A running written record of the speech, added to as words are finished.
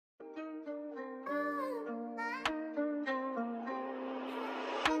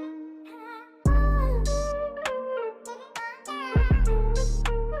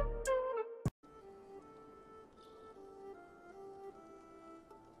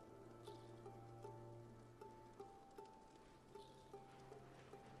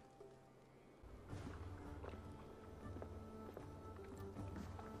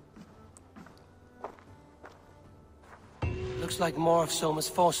Looks like more of Soma's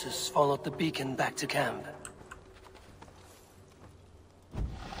forces followed the beacon back to camp.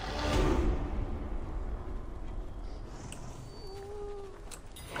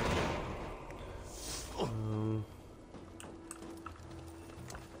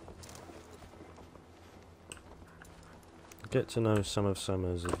 Get to know some of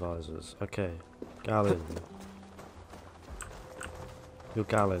Soma's advisors. Okay. Galen. You're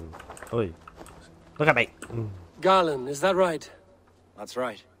Galen. Oi. Look at me! Galen, is that right? That's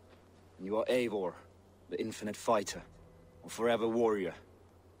right. You are Eivor, the infinite fighter, or forever warrior.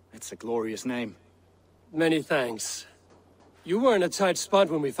 It's a glorious name. Many thanks. You were in a tight spot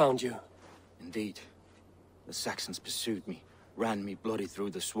when we found you. Indeed. The Saxons pursued me, ran me bloody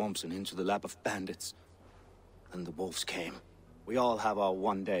through the swamps and into the lap of bandits. Then the wolves came. We all have our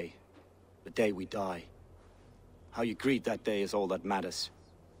one day. The day we die. How you greet that day is all that matters.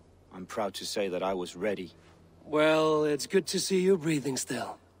 I'm proud to say that I was ready. Well, it's good to see you breathing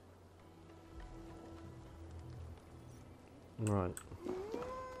still. Right.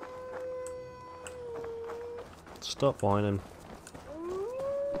 Stop whining.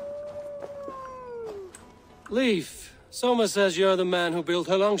 Leif, Soma says you're the man who built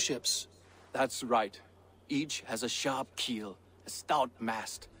her longships. That's right. Each has a sharp keel, a stout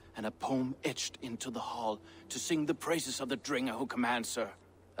mast, and a poem etched into the hull to sing the praises of the dringer who commands her.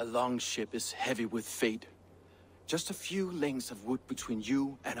 A longship is heavy with fate. Just a few lengths of wood between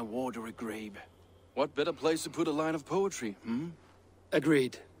you and a watery grave. What better place to put a line of poetry,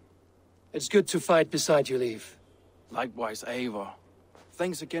 Agreed. It's good to fight beside you, Leif. Likewise, Eivor.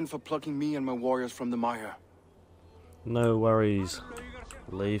 Thanks again for plucking me and my warriors from the mire. No worries.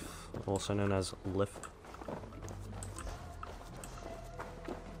 Leif, also known as Lif.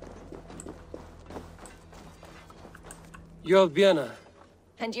 You're Björna.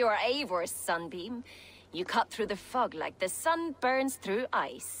 And you are Eivor's sunbeam. You cut through the fog like the sun burns through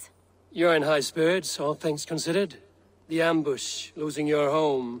ice. You're in high spirits, all things considered. The ambush, losing your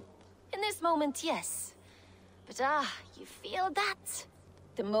home. In this moment, yes. But you feel that?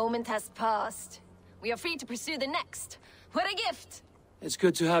 The moment has passed. We are free to pursue the next. What a gift! It's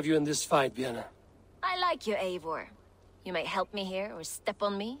good to have you in this fight, Björna. I like you, Eivor. You may help me here or step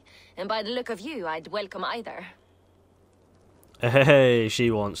on me, and by the look of you, I'd welcome either. Hey, she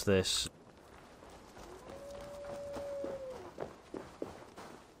wants this.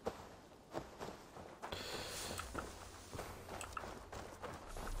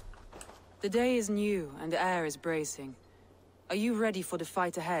 The day is new and the air is bracing. Are you ready for the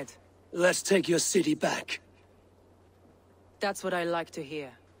fight ahead? Let's take your city back. That's what I like to hear.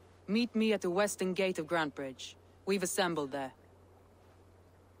 Meet me at the western gate of Grantebridge. We've assembled there.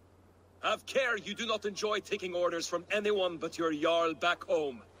 Have care you do not enjoy taking orders from anyone but your Jarl back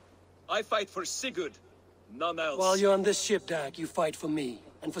home. I fight for Sigurd, none else. While you're on this ship, Dag, you fight for me,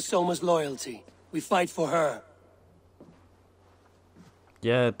 and for Soma's loyalty. We fight for her.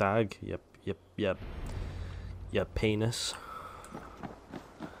 Yeah, Dag. Yep. Your penis.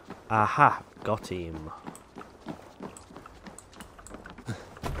 Aha, got him.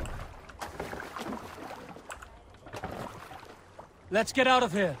 Let's get out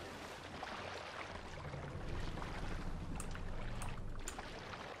of here.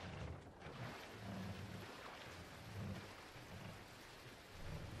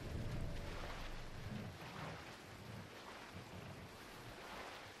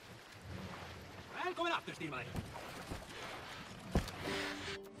 Välkommen efter, Stilmaj!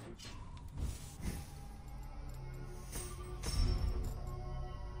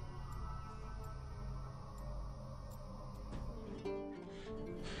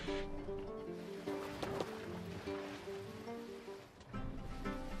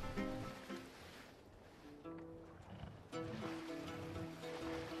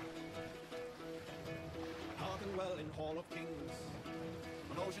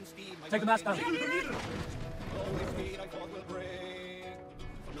 Take the mask down.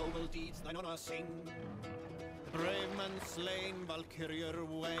 Noble deeds thine honor sing. Brave man slain, Valkyrier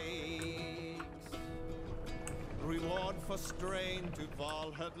wakes. Reward for strain to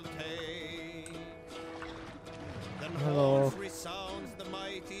Valhalla takes. Then horns resounds the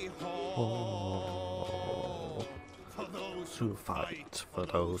mighty hall. For those who fight, for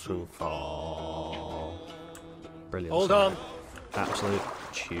those who fall. Brilliant. Hold on. Absolute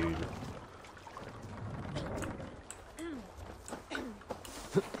tune.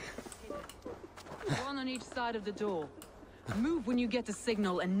 One on each side of the door. Move when you get the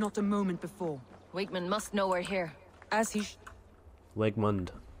signal and not a moment before. Wigmund must know we're here. As he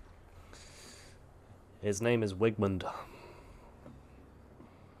Wigmund. His name is Wigmund.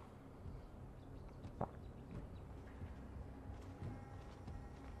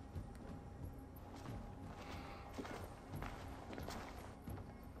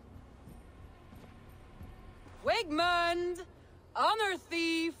 Wigmund! Honor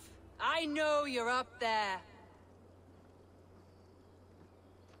thief! I know you're up there.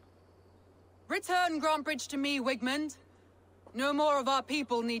 Return Grantebridge to me, Wigmund. No more of our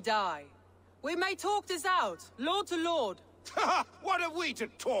people need die. We may talk this out, lord to lord. What have we to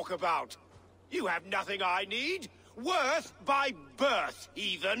talk about? You have nothing I need. Worth by birth,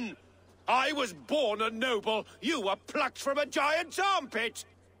 heathen. I was born a noble. You were plucked from a giant's armpit.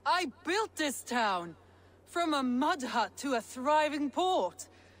 I built this town. From a mud hut to a thriving port.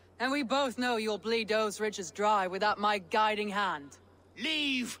 And we both know you'll bleed those riches dry without my guiding hand.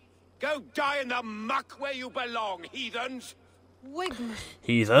 Leave! Go die in the muck where you belong, heathens! Wigmund.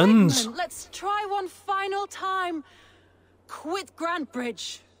 Heathens? Wigmund, let's try one final time. Quit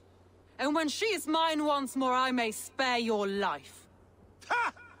Grantebridge. And when she is mine once more, I may spare your life.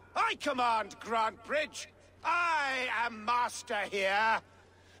 Ha! I command Grantebridge. I am master here.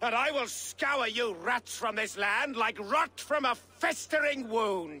 And I will scour you rats from this land like rot from a festering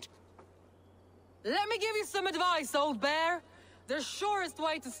wound. Let me give you some advice, old bear. The surest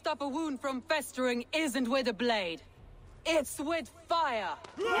way to stop a wound from festering isn't with a blade. It's with fire.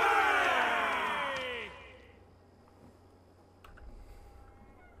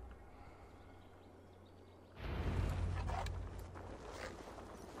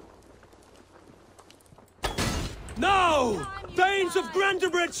 No! Thanes of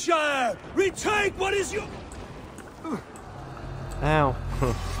Grantebridgeshire! Retake what is your... Ow.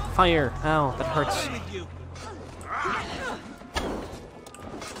 Fire. Ow, that hurts.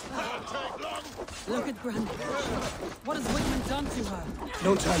 Look at Grantebridge. What has Wigmund done to her?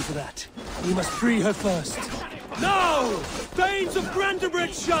 No time for that. We must free her first. No! Thanes of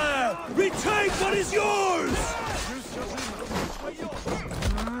Grantebridgeshire! Retake what is yours!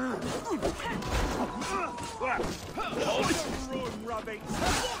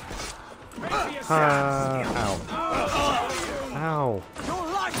 Ow. Ow.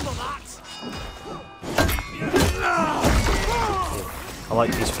 I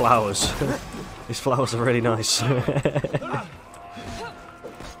like these flowers. These flowers are really nice. My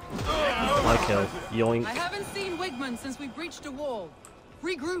kill. Yoink. I haven't seen Wigmund since we breached the wall.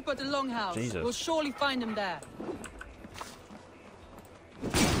 Regroup at the Longhouse. Jesus. We'll surely find him there.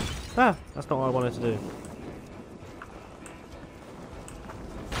 Ah, that's not what I wanted to do.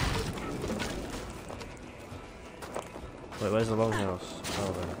 Wait, where's the longhouse?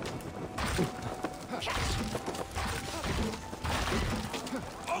 Oh, there.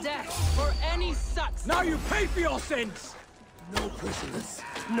 Death for any sucks. Now you pay for your sins! No prisoners,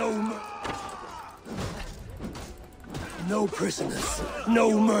 no prisoners,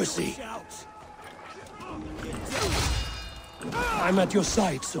 no mercy. I'm at your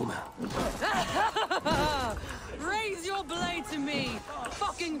side, Soma. Raise your blade to me.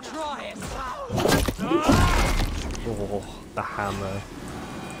 Fucking try it. Oh, the hammer.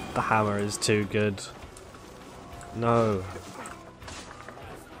 The hammer is too good. No.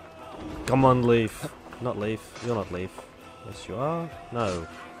 Come on, Leaf. Not Leaf. You're not Leaf. Yes, you are. No.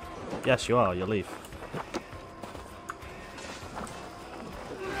 Yes, you are. You're Leaf.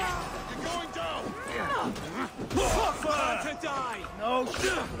 You're going down! To die! No!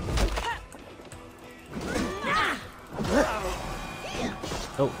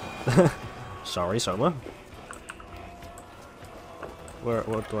 Oh. Sorry, Soma.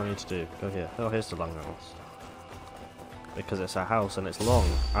 What do I need to do? Go here. Oh, here's the longhouse. Because it's a house and it's long.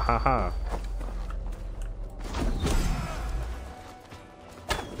 Ahaha.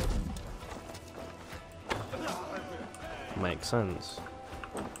 Makes sense.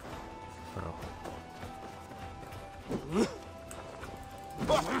 Oh.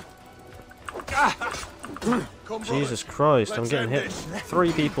 Jesus Christ, I'm getting hit.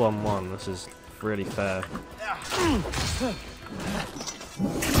 3 people on 1. This is really fair.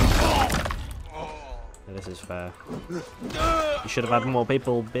 Yeah, this is fair. You should have had more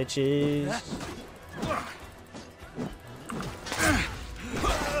people, bitches.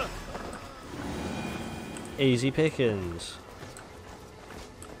 Easy pickings.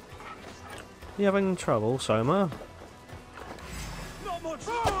 You having trouble, Soma?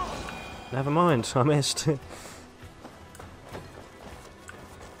 Never mind, I missed.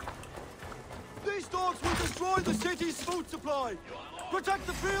 These dogs will destroy the city's food supply! Protect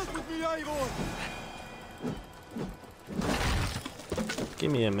the fields with me, Avon!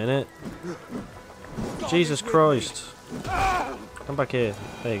 Give me a minute. Jesus Christ. Come back here.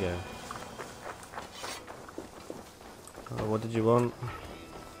 There you go. Oh, what did you want?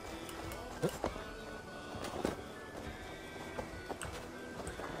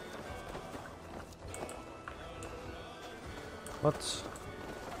 What?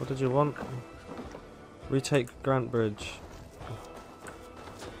 What did you want? Retake Grantebridge.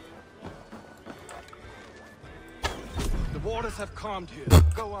 The waters have calmed here.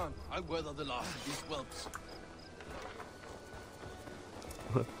 Go on. I'll weather the last of these whelps.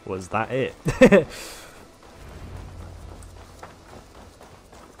 Was that it?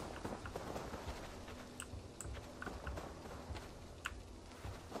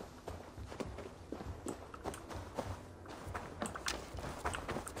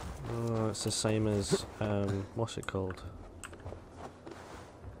 Oh, it's the same as what's it called?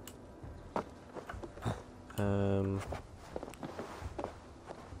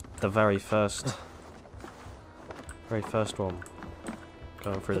 The very first one,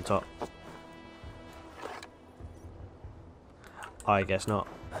 going through the top. I guess not.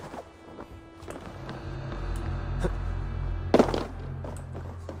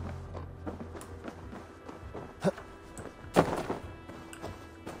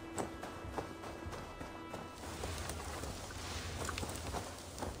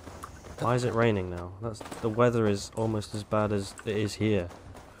 Why is it raining now? The weather is almost as bad as it is here.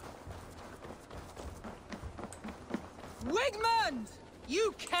 Wigmund!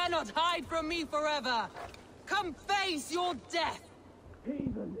 You cannot hide from me forever! Come face your death!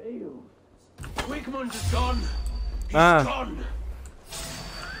 Heathen eels. Wigmund is gone. He's gone.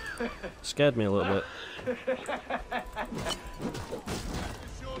 Scared me a little bit. Any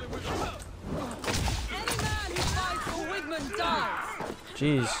man who fights for Wigmund dies!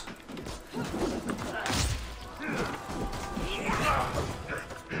 Jeez.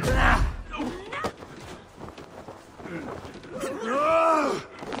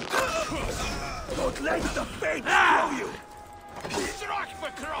 Don't let the fates kill you. Strike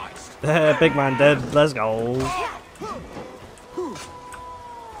for Christ! Big man dead. Let's go.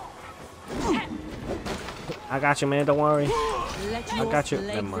 I got you, man. Don't worry. Let I got you. your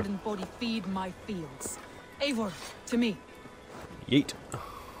Never mind. slave-ridden body feed my fields. Eivor, to me. Yeet.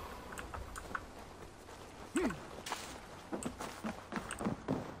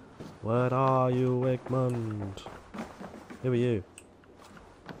 What are you, Wigmund? Who are you?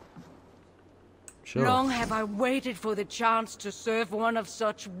 Sure. Long have I waited for the chance to serve one of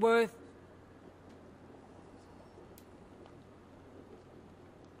such worth.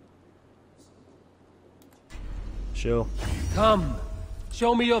 Sure. Come,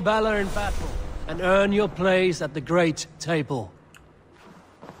 show me your valor in battle, and earn your place at the great table.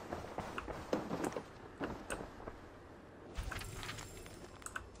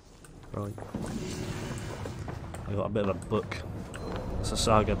 Right. I got a bit of a book. It's a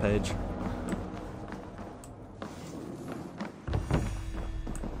saga page.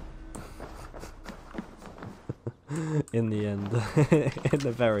 In the end, in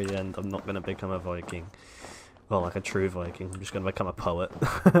the very end, I'm not going to become a Viking. Well, like a true Viking. I'm just going to become a poet.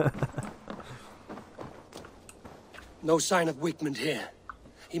 No sign of Wigmund here.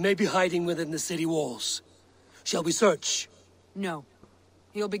 He may be hiding within the city walls. Shall we search? No.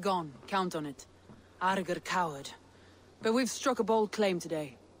 He'll be gone. Count on it. Arger coward. But we've struck a bold claim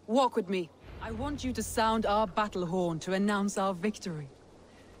today. Walk with me. I want you to sound our battle horn to announce our victory.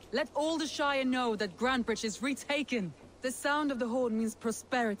 Let all the Shire know that Grantebridge is retaken. The sound of the horn means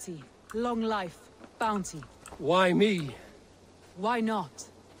prosperity, long life, bounty. Why me? Why not?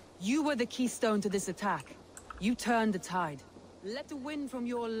 You were the keystone to this attack. You turned the tide. Let the wind from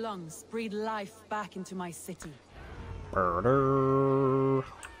your lungs breathe life back into my city. Murder.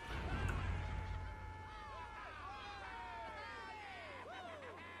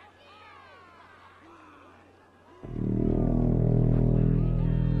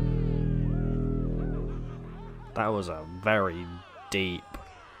 That was a very deep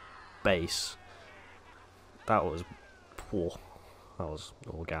bass. That was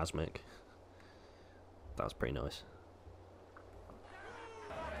orgasmic. That was pretty nice.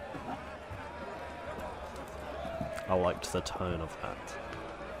 I liked the tone of that.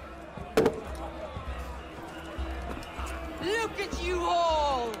 Look at you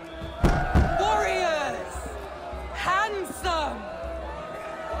all! Warriors! Handsome!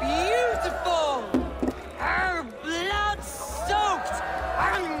 Beautiful! Her blood-soaked!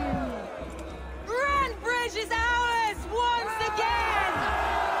 Grantebridge is ours once again!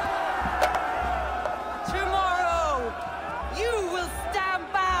 Tomorrow, you will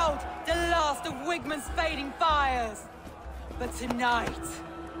stamp out the last of Wigmund's fading fires. But tonight,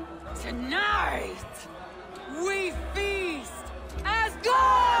 we feast as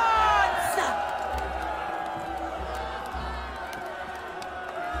gods!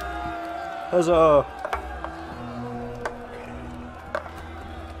 Huzzah!